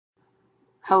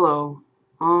Hello.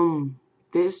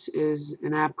 This is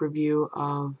an app review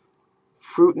of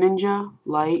Fruit Ninja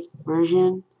Lite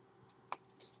version.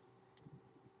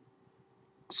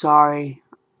 Sorry,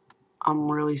 I'm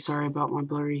really sorry about my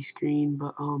blurry screen,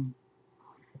 but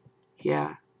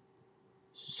yeah.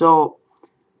 So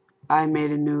I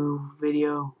made a new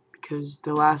video because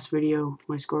the last video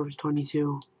my score was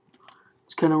 22.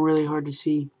 It's kind of really hard to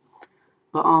see,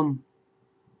 but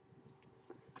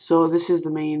so this is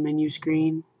the main menu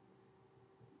screen.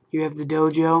 You have the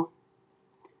dojo,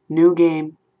 new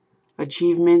game,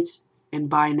 achievements, and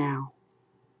buy now.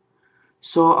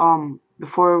 So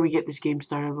before we get this game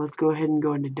started, let's go ahead and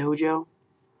go into dojo.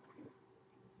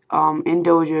 In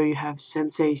dojo you have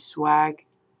Sensei Swag,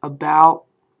 about,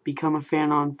 become a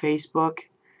fan on Facebook,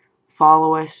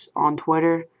 follow us on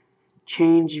Twitter,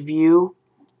 change view,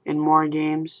 and more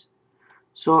games.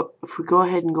 So if we go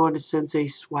ahead and go into Sensei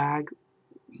Swag,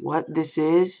 what this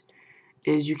is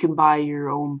you can buy your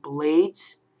own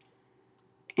blades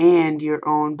and your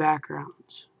own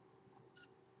backgrounds.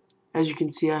 As you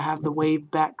can see, I have the wave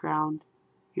background,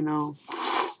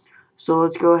 So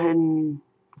let's go ahead and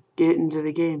get into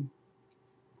the game.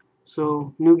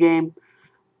 So, new game.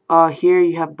 Here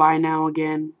you have buy now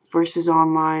again, versus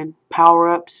online,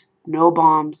 power-ups, no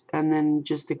bombs, and then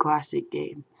just the classic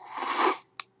game.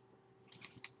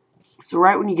 So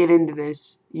right when you get into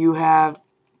this, you have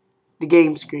the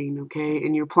game screen, okay,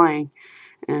 and you're playing.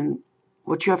 And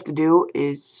what you have to do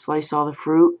is slice all the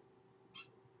fruit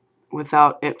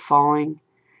without it falling.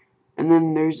 And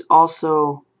then there's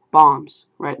also bombs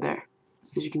right there,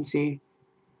 as you can see.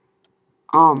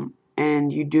 And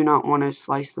you do not want to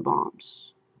slice the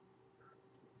bombs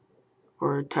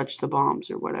or touch the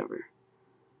bombs or whatever,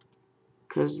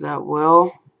 because that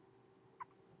will,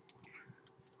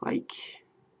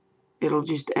 it'll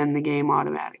just end the game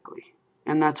automatically.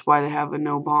 And that's why they have a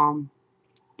no bomb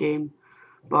game.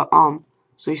 But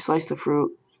so you slice the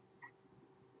fruit,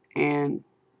 and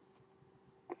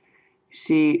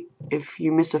see, if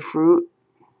you miss a fruit,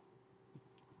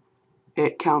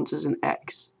 it counts as an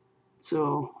X.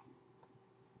 So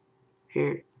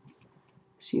here,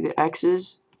 see the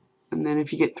X's, and then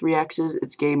if you get 3 X's,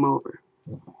 it's game over.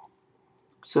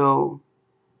 So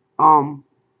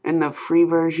in the free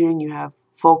version you have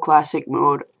full classic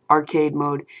mode, arcade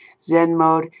mode, Zen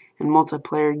mode, and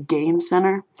multiplayer game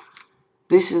center.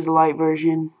 This is the light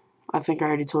version. I think I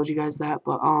already told you guys that,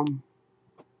 but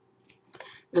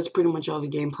that's pretty much all the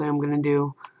gameplay I'm gonna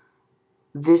do.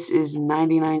 This is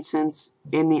 99 cents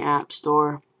in the App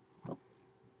Store.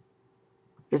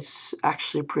 It's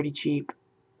actually pretty cheap.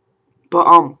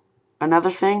 But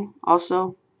another thing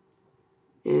also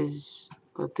is,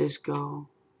 let this go.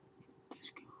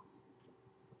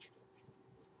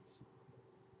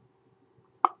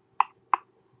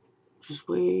 Just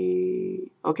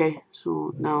wait. Okay,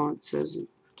 so now it says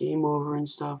game over and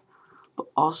stuff. But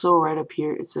also right up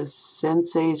here it says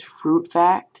Sensei's Fruit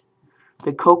Fact.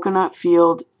 The coconut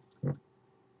field,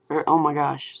 oh my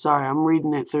gosh, sorry, I'm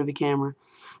reading it through the camera.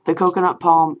 The coconut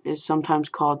palm is sometimes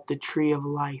called the tree of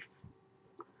life.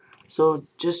 So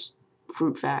just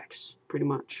fruit facts, pretty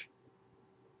much.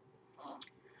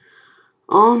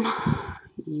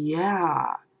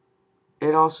 Yeah.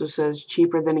 It also says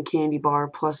cheaper than a candy bar,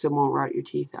 plus it won't rot your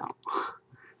teeth out.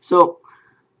 So,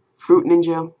 Fruit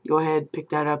Ninja, go ahead, pick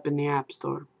that up in the App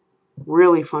Store.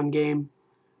 Really fun game.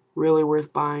 Really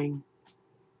worth buying.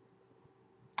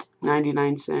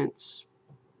 99 cents.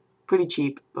 Pretty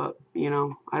cheap, but,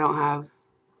 I don't have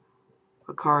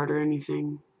a card or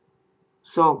anything.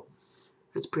 So,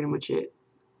 that's pretty much it.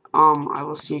 I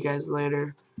will see you guys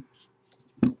later.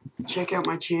 Check out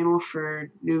my channel for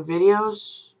new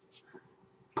videos,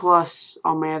 plus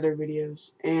all my other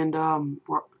videos, and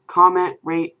comment,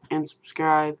 rate, and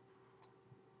subscribe,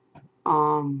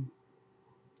 and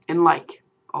like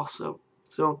also.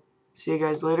 So see you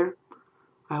guys later.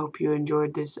 I hope you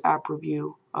enjoyed this app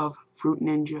review of Fruit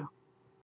Ninja.